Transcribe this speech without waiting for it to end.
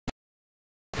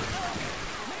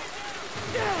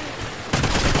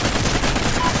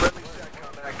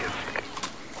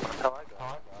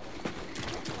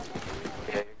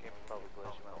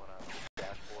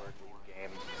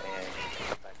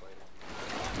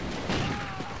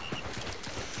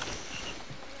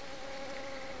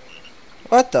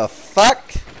What the fuck?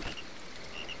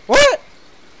 What?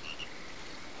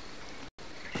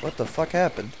 What the fuck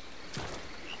happened?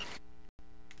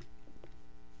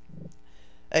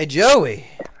 Hey, Joey!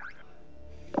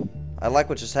 I like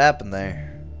what just happened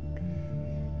there.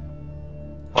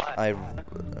 What? I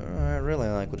really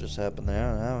like what just happened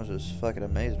there. That was just fucking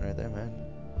amazing right there, man.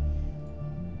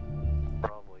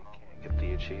 Probably can't get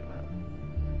the achievement.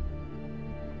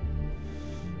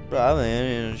 Probably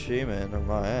any achievement on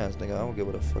my ass, nigga. I will get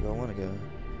what the fuck I want to get.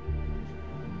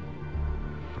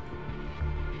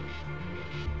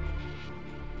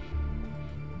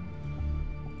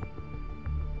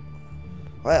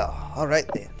 Well, alright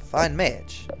then. Fine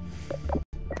match.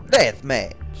 Death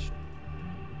match.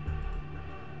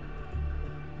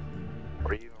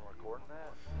 Were you even recording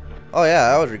that? Oh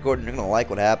yeah, I was recording. You're gonna like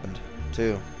what happened,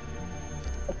 too.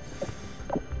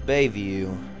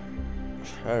 Bayview.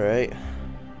 Alright.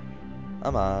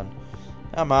 Come on.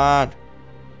 Come on.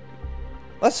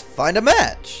 Let's find a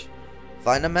match.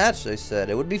 Find a match, they said.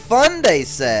 It would be fun, they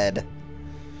said.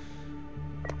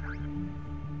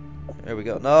 There we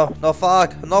go. No, no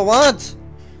fog. No want.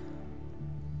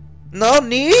 No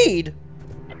need.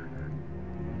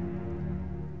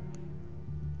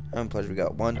 How many players we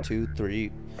got? 1, 2,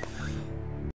 3.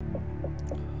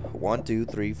 1, 2,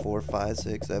 3, 4, 5,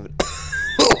 6, 7.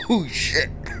 Oh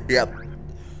shit. Yep.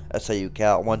 That's how you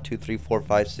count. 1, 2, 3, 4,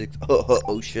 5, 6.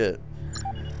 Oh shit.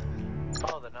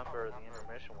 Oh, the number of the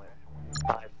intermission went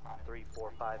 5, 3,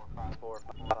 4, 5, 4,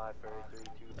 5, 3,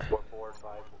 2, 4, 4,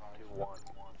 5, 2, 1.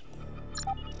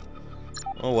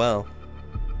 Oh well.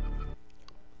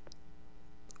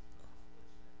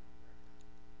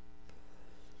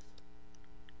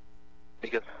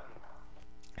 Because,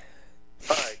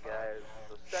 alright guys,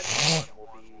 the second one will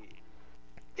be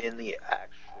in the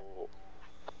actual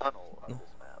tunnel of this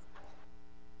map.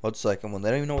 What second one? They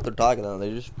don't even know what they're talking about.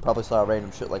 They just probably saw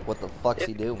random shit like, what the fuck's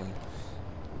he doing?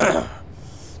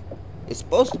 It's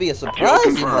supposed to be a surprise,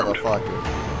 you motherfucker.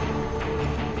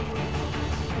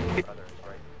 Brother is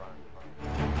right in front.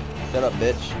 Shut up,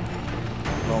 bitch.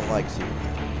 No one likes you.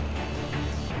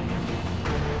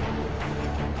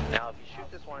 Now, if you shoot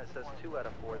this one, it says 2 out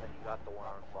of 4, then you got the one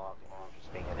on fog, and you're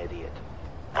just being an idiot.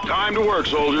 Time to work,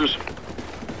 soldiers.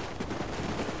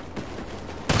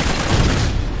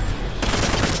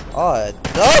 Oh, it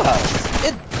does!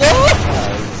 It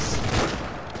does!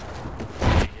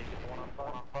 Did you get the one on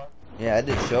fog? Yeah, it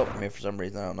didn't show up for me for some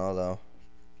reason. I don't know, though.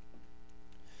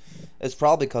 It's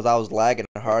probably because I was lagging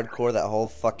hardcore that whole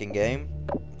fucking game.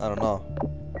 I don't know.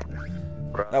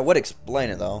 That would explain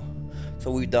it, though. So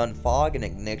we've done fog and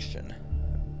ignition.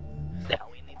 Now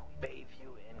we need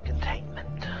Bayview and containment.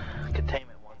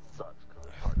 Containment one sucks because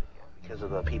it's hard to get because of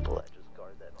the people that just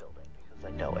guard that building.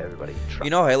 Because I know everybody.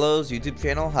 You know Halo's YouTube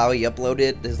channel, how he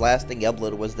uploaded, his last thing he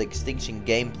uploaded was the Extinction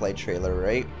gameplay trailer,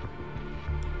 right?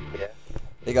 Yeah.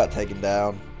 It got taken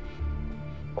down.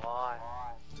 Why?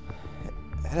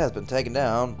 It has been taken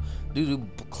down due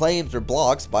to claims or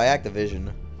blocks by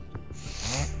Activision.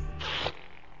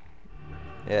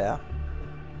 Yeah.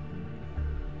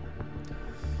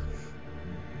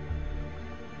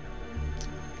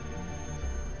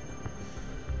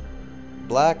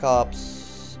 Black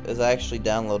Ops is actually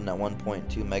downloading at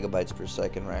 1.2 megabytes per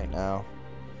second right now,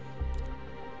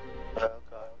 Okay.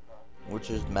 which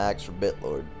is max for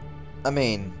BitLord. I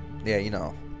mean, yeah, you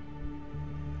know.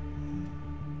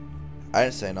 I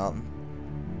didn't say nothing.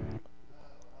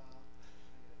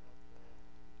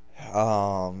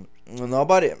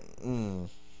 Nobody.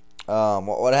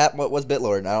 What happened? What was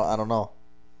BitLord? I don't know.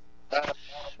 Be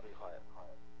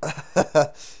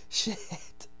quiet. Shit.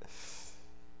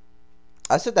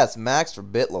 I said that's max for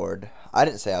BitLord. I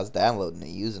didn't say I was downloading it,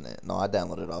 using it. No, I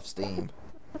downloaded it off Steam.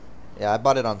 Yeah, I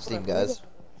bought it on Steam, guys.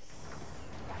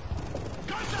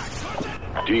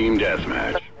 Team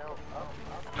deathmatch.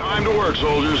 Time to work,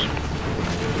 soldiers.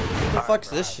 What the fuck's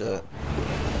this shit?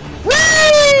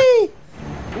 Whee!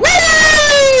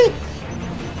 Whee!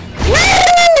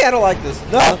 Whee! I don't like this.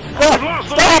 No! No!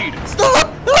 Stop! Stop!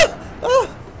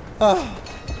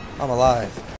 I'm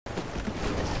alive.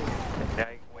 Now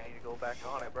we need to go back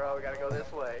on it, bro. We gotta go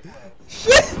this way.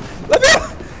 Shit! Let me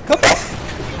out! Come back!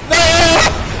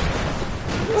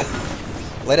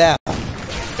 No! Lay down.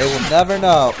 They will never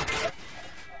know.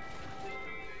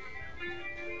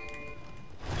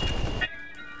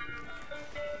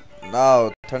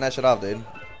 No, turn that shit off, dude.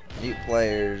 Mute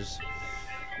players.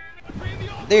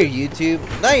 There, YouTube.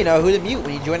 Now you know who to mute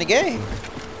when you join a game.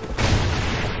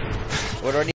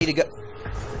 Where do I need to go?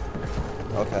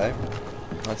 Okay.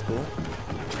 That's cool.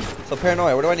 So,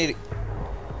 Paranoia, where do I need to...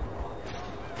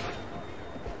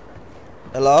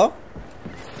 Hello?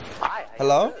 Hi.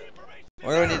 Hello?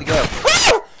 Where do I need to go? Alright,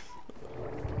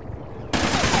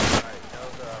 know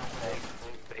the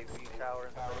big view tower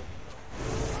in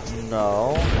the middle?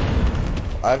 No.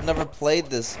 I've never played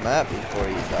this map before,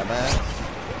 you dumbass.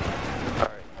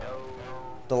 Alright, know...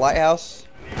 The lighthouse?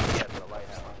 Yeah, the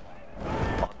lighthouse.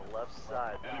 On the left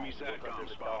side. Enemy look SATCOM under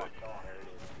the spotted. dock. There it is.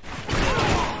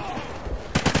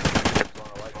 It's on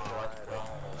the right side, on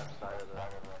the left side of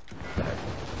the...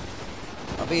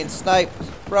 I'm being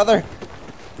sniped, brother.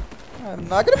 I'm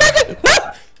not gonna make it.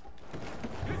 Alright,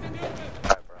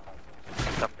 bro.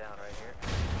 Come down right here.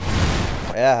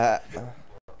 Yeah.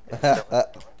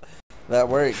 That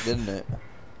worked, didn't it?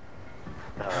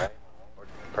 Alright.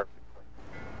 Perfectly.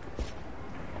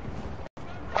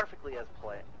 Perfectly as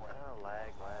planned.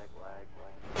 Lag.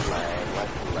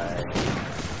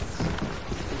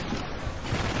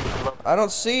 I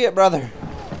don't see it, brother.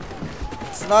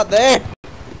 It's not there.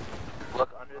 Look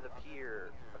under the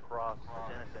pier across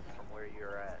Denison from where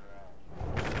you're at.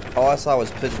 All I saw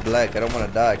was pitch black. I don't want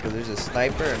to die because there's a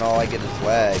sniper and all I get is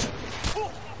lag.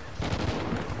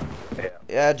 Yeah.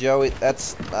 Yeah, Joey,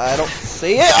 that's... I don't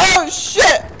see it. Oh,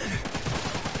 shit!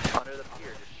 Under the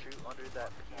pier. Just shoot under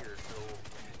that pier.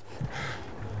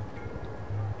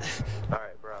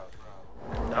 Alright, bro.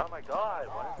 Oh my god.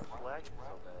 Why is this lagging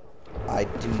so bad? I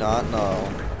do not know.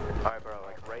 Alright, bro.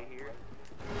 Like right here.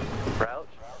 Crouch.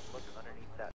 Look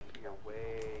underneath that pier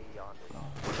way yonder.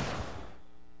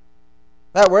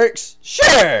 That works?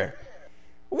 Sure!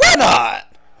 Why not?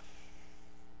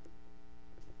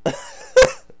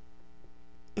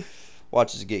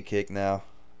 Watch us get kicked now.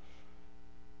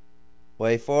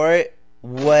 Wait for it.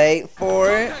 Wait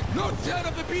for it. No jet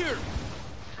of the pier.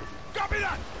 Copy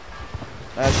that.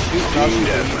 That's shooting Team us.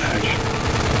 deathmatch.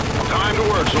 Time to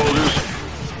work, soldiers.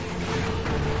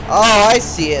 Oh, I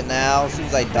see it now. As soon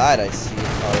as I died, I see it. Oh,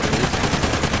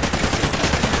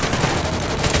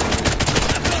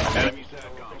 Enemy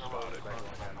SATCOM spotted.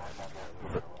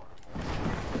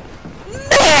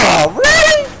 no,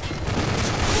 really?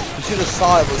 You should have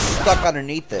saw it was stuck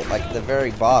underneath it, like at the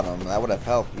very bottom. That would have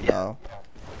helped, you know.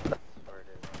 That's where it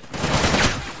is.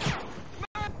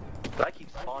 But I keep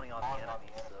spawning on the enemy,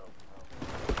 so...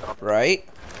 Right?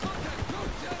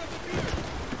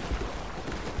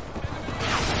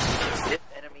 If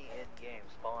enemy in game,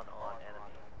 spawn on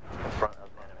enemy. In front of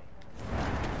enemy.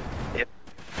 If...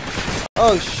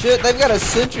 Oh shit, they've got a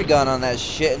sentry gun on that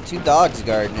shit and 2 dogs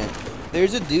guarding it.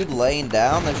 There's a dude laying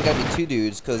down. There's gotta be 2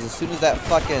 dudes, because as soon as that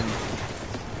fucking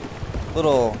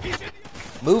little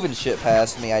moving shit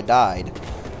passed me, I died.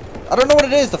 I don't know what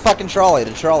it is, the fucking trolley.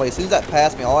 The trolley, as soon as that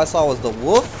passed me, all I saw was the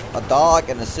wolf, a dog,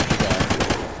 and a sentry gun.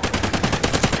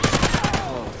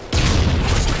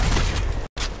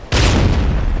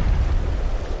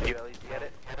 You at least get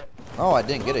it? Oh, I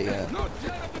didn't get it yet. No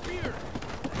jet of the pier.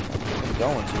 I'm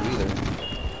going to either.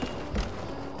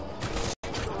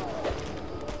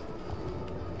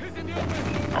 He's in the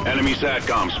open. Enemy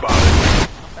SATCOM spotted.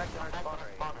 Back to our spawn rate.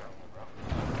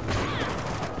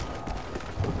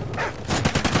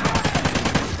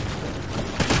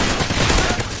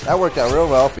 That worked out real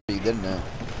well for you, didn't it?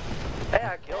 Hey,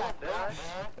 I killed him,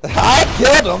 didn't I? I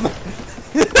killed him!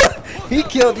 He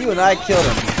killed you and I killed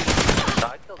him. No,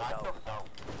 I killed the dog.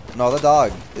 No, the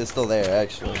dog is still there,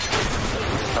 actually.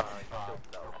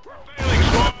 Failing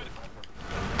squad.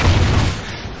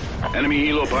 Enemy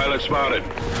helo pilot spotted.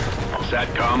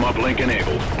 SATCOM uplink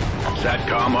enabled.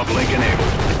 SATCOM uplink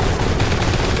enabled.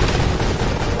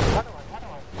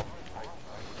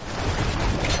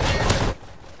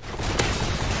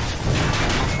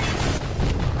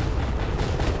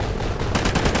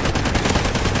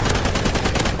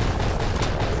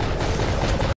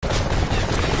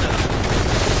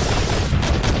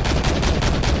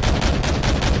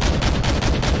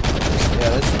 Yeah,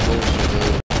 this is bullshit,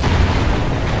 dude.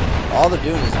 All they're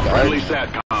doing is Friendly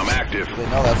guarding. SATCOM active. They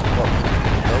know that's what we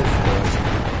go for.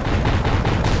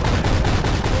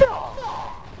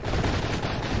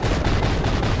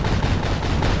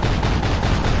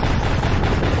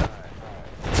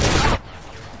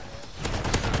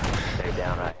 Stay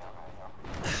down, right?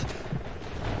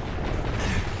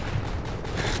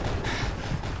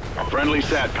 Friendly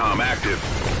SATCOM active.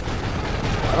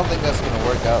 I don't think that's gonna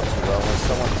work out too well when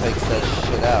someone takes that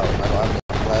shit out. I don't have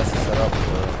the glasses set up for it.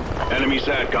 Enemy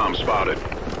SATCOM spotted.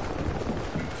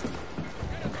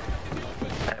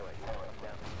 Anyway,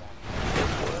 down.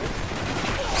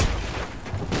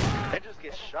 It just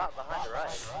gets shot behind the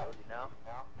right, you know?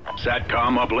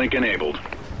 SATCOM uplink enabled.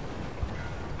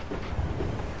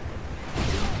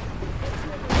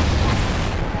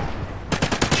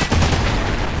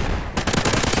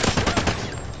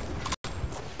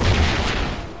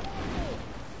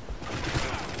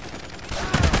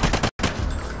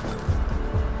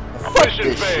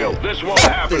 This won't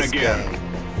happen This again. game.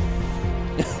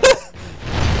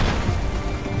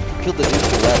 Killed the dude to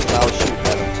the left, and I was shooting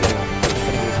at him too.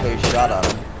 Couldn't get a clear shot on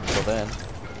him until then.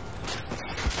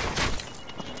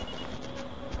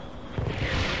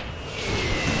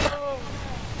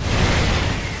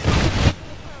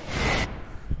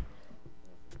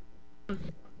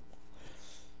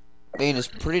 I mean, it's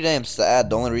pretty damn sad.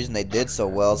 The only reason they did so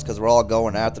well is because we're all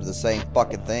going after the same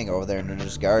fucking thing over there and they're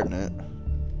just guarding it.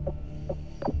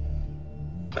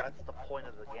 That's the point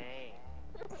of the game.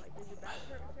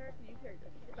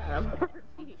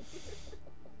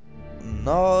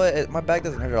 No, my back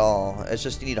doesn't hurt at all. It's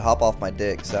just you need to hop off my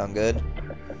dick. Sound good?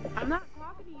 I'm not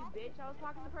talking to you, bitch. I was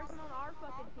talking to the person on our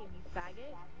fucking team, you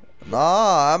faggot.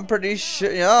 Nah, I'm pretty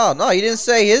sure. No, you didn't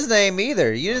say his name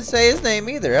either. You didn't say his name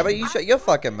either. How about you shut your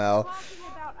fucking mouth?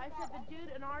 I said the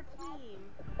dude in our team.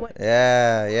 What?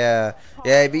 Yeah,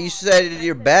 but you said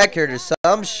your back hurt or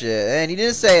some shit, and you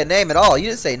didn't say a name at all. You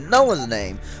didn't say no one's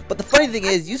name. But the funny thing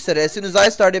is, you said it as soon as I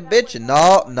started bitching.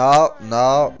 No.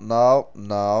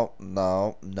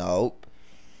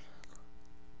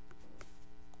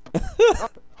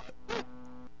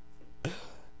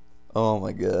 Oh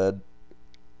my god.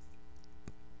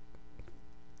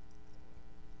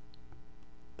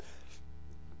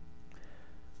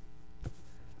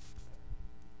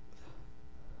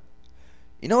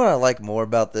 You know what I like more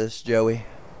about this, Joey?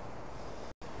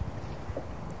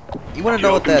 You want to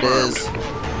know what that is?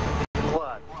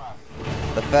 What?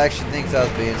 The fact she thinks I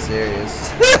was being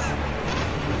serious.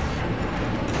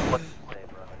 What did you say,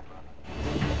 bro?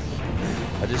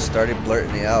 I just started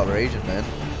blurting it out, raging, man.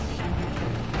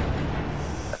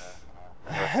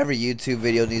 Every YouTube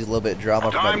video needs a little bit of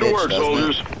drama from my Time to bitch, work, doesn't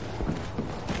soldiers. it?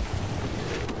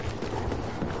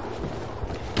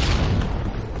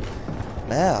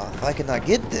 Now, if I cannot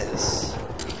get this.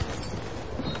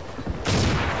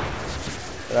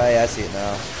 But I see it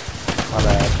now. My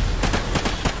bad.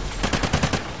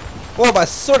 Whoa, my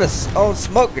sort of own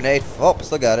smoke grenade. Oh,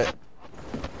 still got it.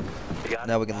 You got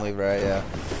Now we can leave, right? Yeah.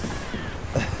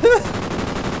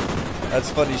 That's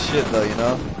funny shit, though, you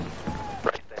know?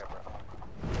 right there, bro.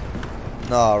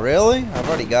 No, really? I've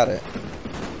already got it.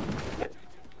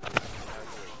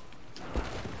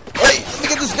 Wait, let me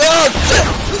get this gun! Shit!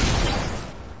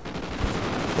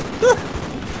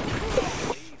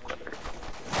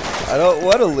 I don't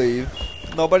want to leave.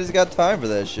 Nobody's got time for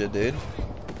that shit, dude.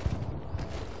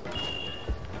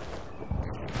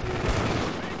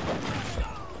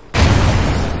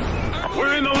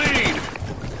 We're in the lead.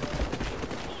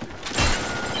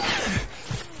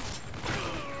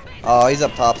 Oh, he's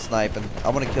up top sniping.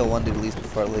 I'm gonna kill one dude at least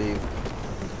before I leave.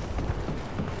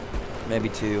 Maybe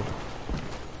two.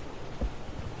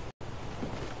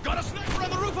 Got a sniper on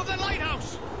the roof of the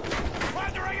lighthouse!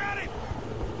 Roger, I got it!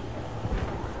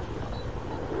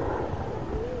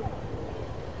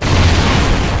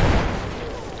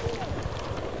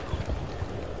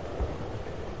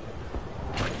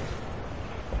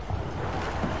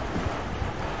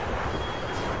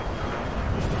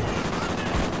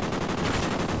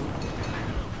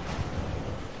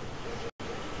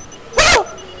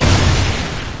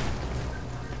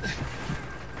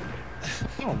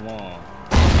 Come on.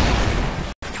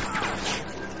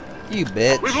 You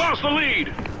bitch. We've lost the lead.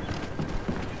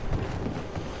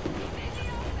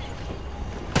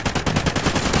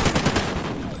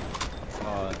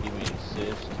 Give me an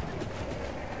assist.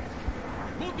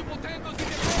 Multiple tangos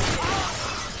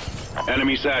in the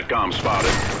Enemy SATCOM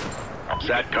spotted.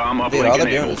 SATCOM Dude, all uplink they're doing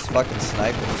enabled. is fucking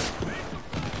sniping.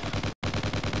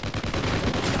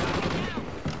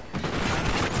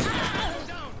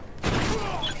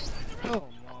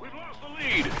 We've lost the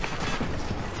lead.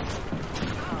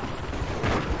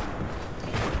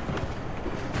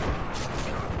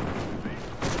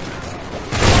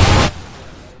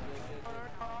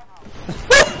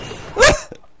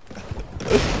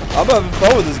 I'm having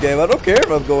fun with this game. I don't care if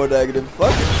I'm going negative.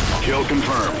 Fuck it. Kill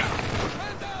confirmed.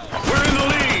 We're in the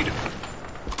lead.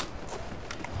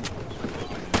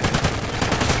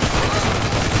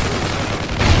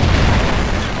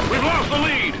 We've lost the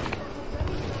lead.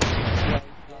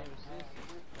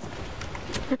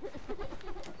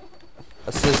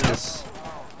 Assist us.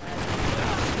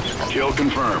 Kill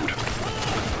confirmed.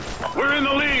 We're in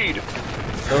the lead.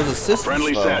 Those assistants,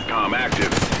 Friendly though. SATCOM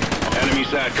active. Enemy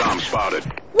SATCOM spotted.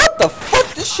 What the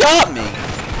fuck just shot me?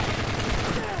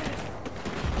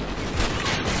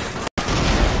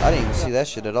 I didn't even see that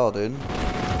shit at all, dude.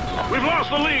 We've lost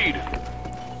the lead.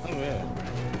 Oh yeah.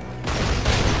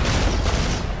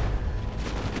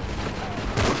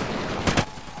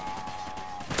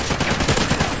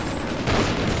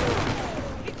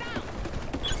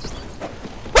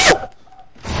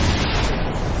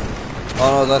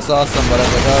 knows I saw somebody. I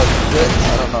was like, oh shit,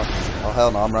 I don't know. Oh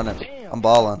hell no, I'm running. I'm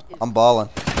balling. I'm balling.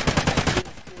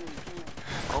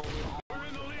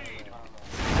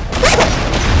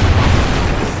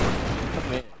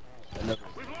 Come in. Another.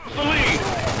 The lead.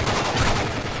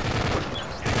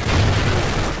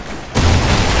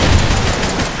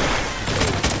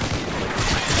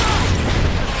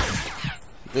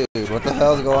 Dude, what the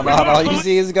hell's going on? All you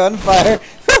see is gunfire.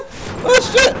 Oh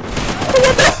shit! Oh,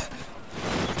 what the?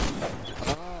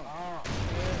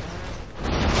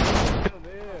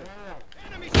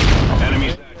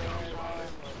 Enemy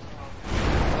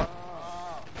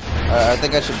I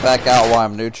think I should back out while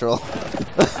I'm neutral.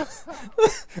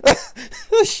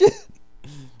 Oh shit!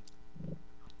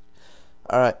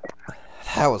 Alright.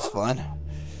 That was fun.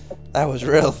 That was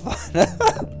real fun.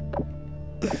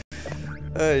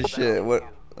 Oh shit,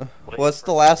 what's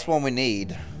the last one we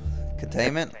need?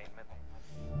 Containment?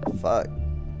 Fuck.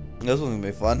 This one's gonna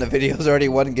be fun. The video's already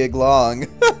 1 gig long.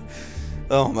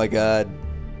 Oh my god.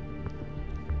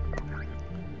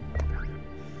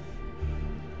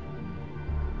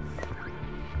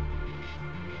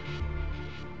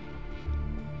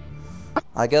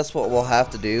 I guess what we'll have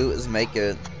to do is make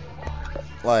it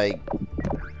like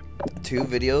 2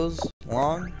 videos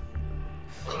long.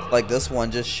 Like this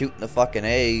one, just shooting the fucking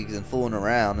eggs and fooling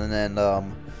around, and then the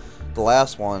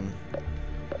last one,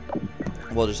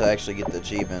 we'll just actually get the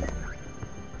achievement.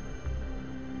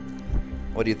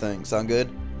 What do you think? Sound good?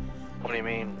 What do you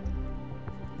mean?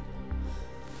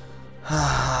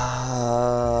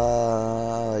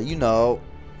 You know,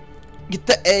 get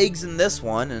the eggs in this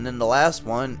one, and then the last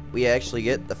one, we actually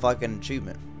get the fucking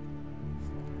achievement.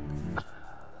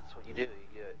 That's what you do.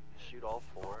 You shoot all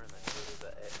 4, and then go to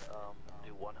the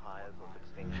do 1 high as with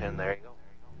extinction. There you go.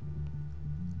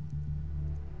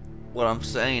 What I'm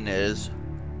saying is,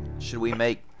 should we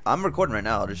make... I'm recording right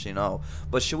now, just so you know.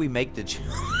 But should we make the...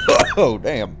 Oh,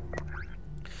 damn.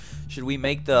 Should we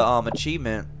make the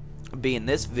achievement be in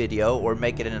this video, or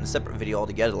make it in a separate video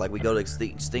altogether? Like, we go to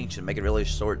extinction, make it really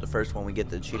short. The first one we get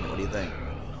the achievement. What do you think?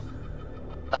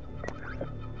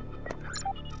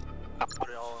 I'll put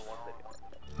it all in 1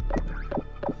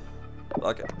 video.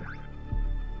 Okay.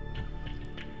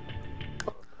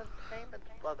 Containment,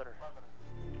 brother.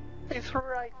 It's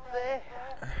right there.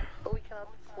 But we cannot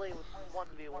play with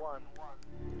 1v1.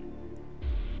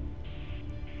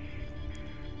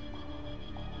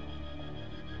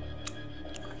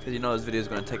 Because you know this video is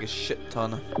going to take a shit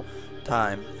ton of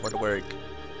time for it to work.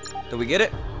 Did we get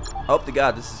it? Hope to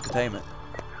God this is containment.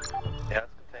 Yeah,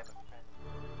 it's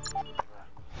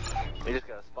containment. We just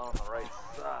gotta spawn on the right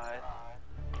side.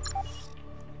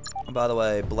 By the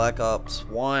way, Black Ops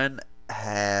 1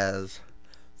 has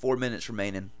 4 minutes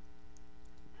remaining.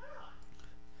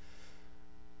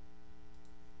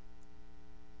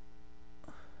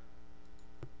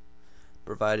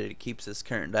 Provided it keeps its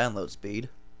current download speed.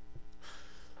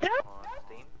 On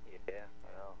Steam? Yeah, I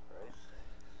know, right?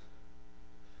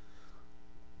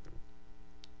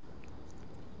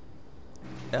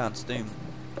 Yeah, on Steam.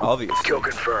 Obviously. Kill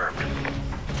confirmed.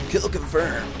 Kill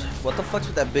confirmed. What the fuck's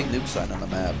with that big nuke sign on the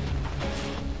map?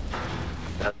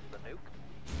 That's the nuke.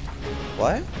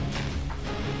 What?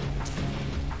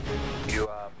 You,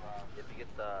 if you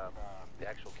get the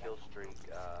actual kill streak,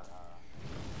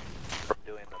 from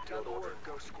doing the field order,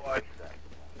 Go squad.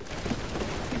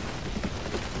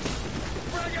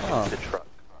 Huh. the truck.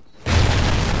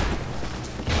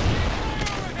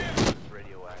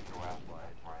 Radioactive.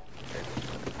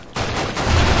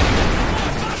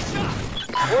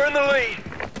 We're in the lead.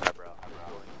 Hi, bro. I'm just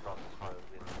going across this road.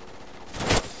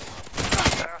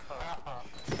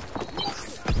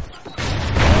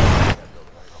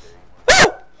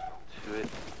 To it.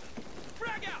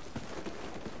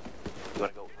 You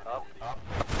wanna go up,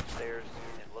 upstairs,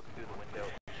 and look through the window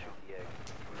and shoot the egg.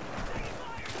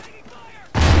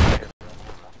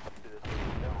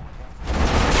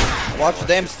 Watch the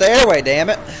damn stairway, damn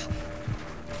it.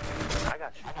 I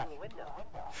got you through the window.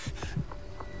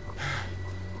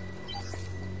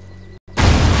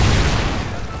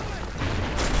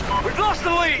 We've lost the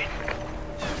lead.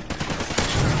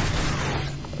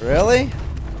 Really?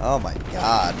 Oh my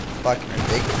god. Fucking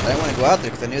ridiculous. I didn't want to go out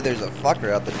there because I knew there's a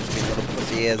fucker out there just being a little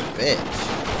pussy ass bitch.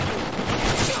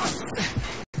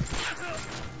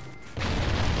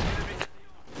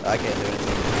 I can't do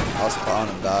anything. I'll spawn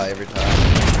and die every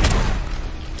time.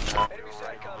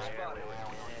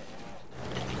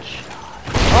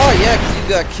 Oh yeah, because you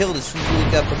got killed as soon as you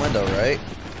looked out the window, right?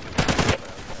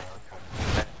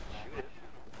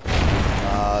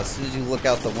 As soon as you look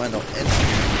out the window, instantly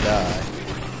you die.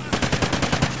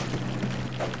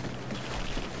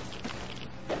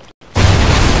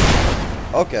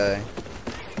 Okay.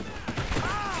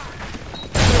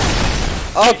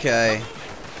 Okay.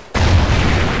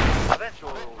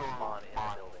 Eventually we'll spawn in the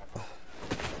building.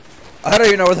 I don't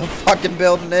even know where the fucking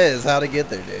building is. How to get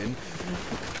there, dude.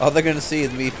 All they're gonna see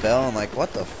is me falling. Like,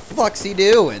 what the fuck's he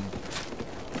doing?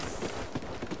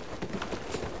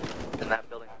 In that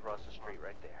building across the street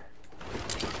right there.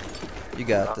 You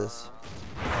got this.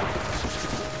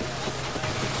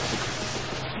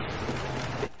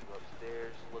 Go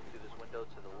upstairs, look through this window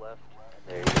to the left, and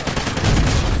there you go.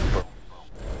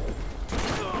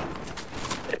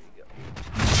 There you go.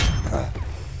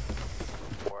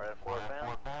 4 out of 4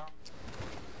 found.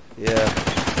 Yeah. Now we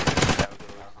go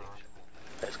to the station.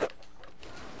 Let's go.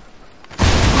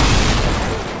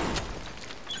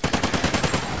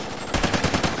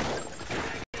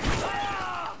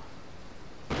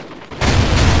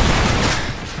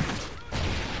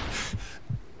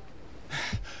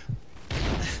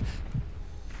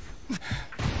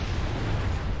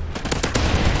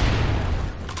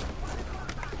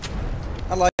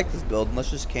 I like this building.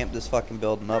 Let's just camp this fucking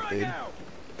building up, dude.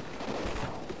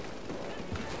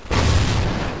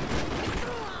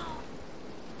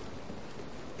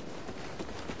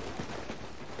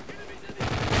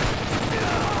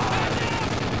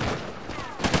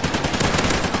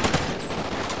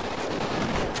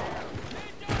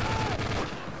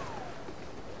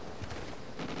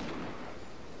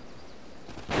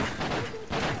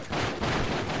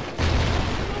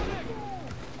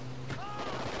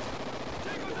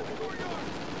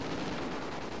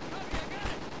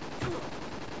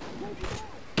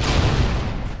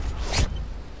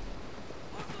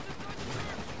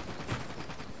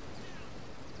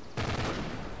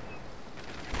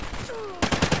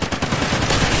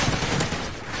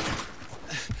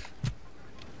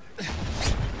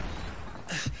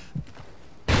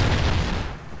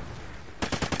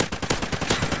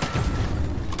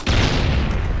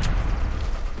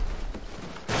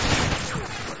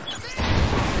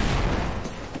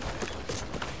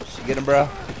 Get him, bro.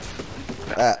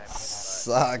 That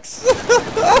sucks.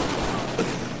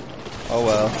 Oh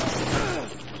well.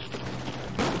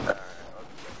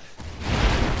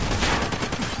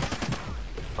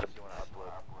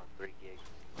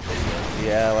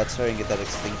 Yeah, let's hurry and get that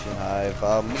extinction hive.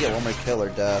 Let me get one more kill or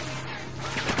death.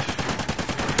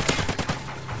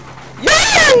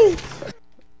 Yay!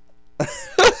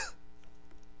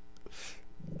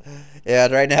 Yeah,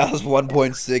 right now it's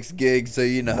 1.6 gigs, so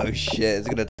you know, shit, it's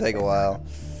gonna take a while.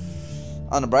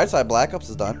 On the bright side, Black Ops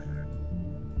is done.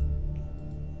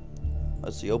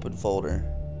 Let's see, open folder.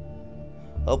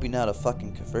 Hope you know how to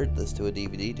fucking convert this to a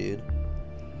DVD, dude.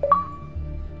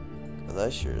 Cause I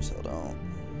sure as hell don't.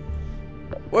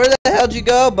 Where the hell'd you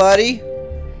go, buddy?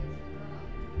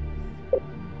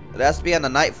 It has to be on the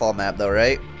Nightfall map, though,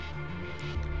 right?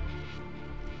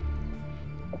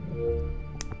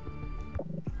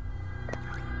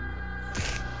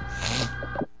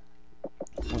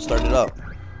 We'll start it up.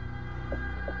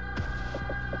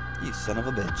 You son of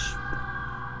a bitch.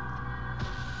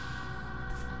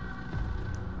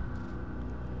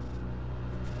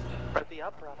 Ready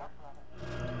up, brother.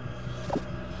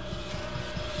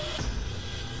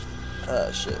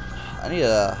 Shit. I need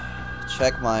to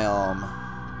check my,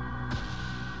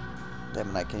 Damn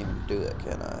it, I can't even do it,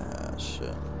 can I?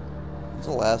 Shit. When's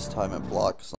the last time it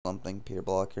blocked something, peer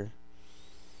blocker?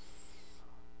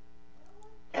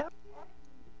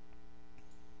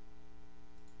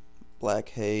 Black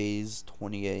Haze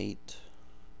 28.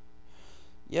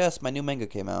 Yes, my new manga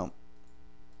came out.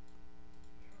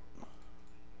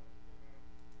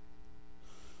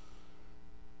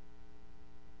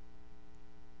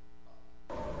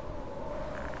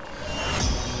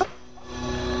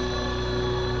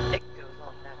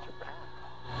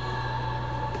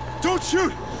 Don't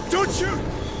shoot! Don't shoot!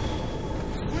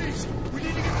 Please, we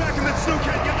need to get back in that snowcat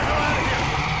and get the hell out of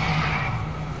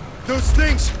here! Those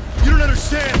things, you don't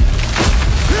understand!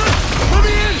 Let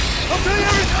me in! I'll tell you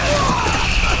everything!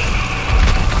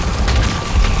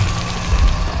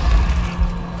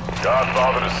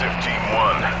 Godfather to SIF Team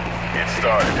 1. It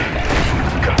started.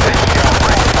 Continue the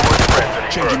operation towards threats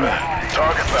any further.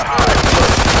 Target the hive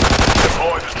first.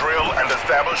 Deploy the drill and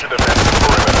establish a defensive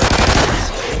perimeter.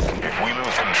 If we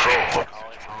lose control,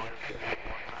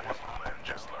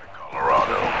 just like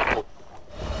Colorado.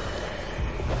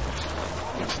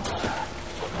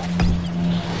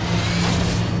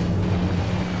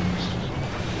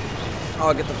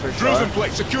 I'll get the first Drills shot. in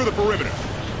place. Secure the perimeter.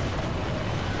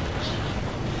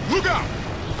 Look out!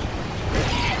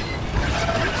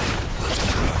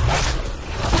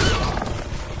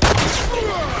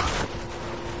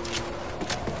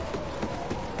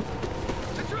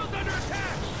 The drill's under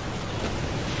attack!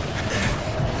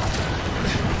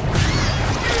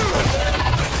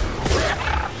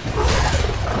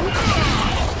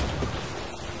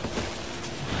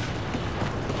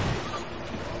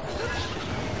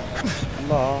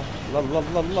 La la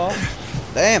la la.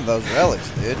 Damn those relics,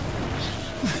 dude.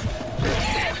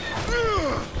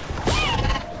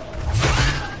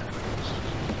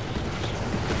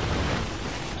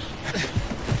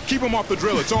 Keep him off the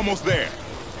drill, it's almost there.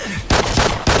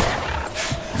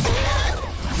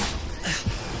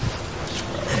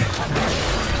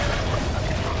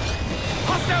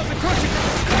 Hostiles encroaching!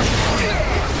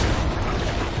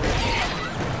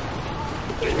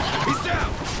 He's down!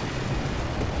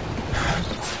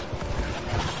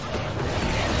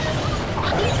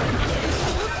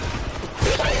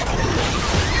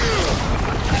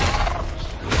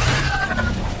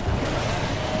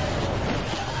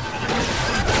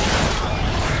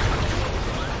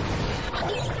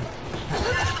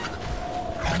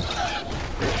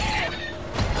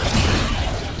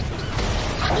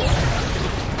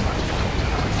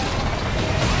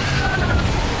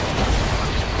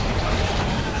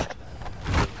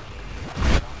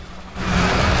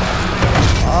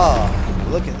 Oh,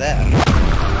 look at that.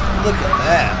 Look at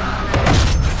that.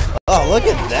 Oh, look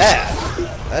at that.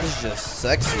 That is just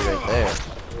sexy right there.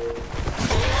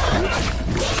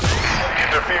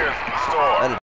 Interference restored.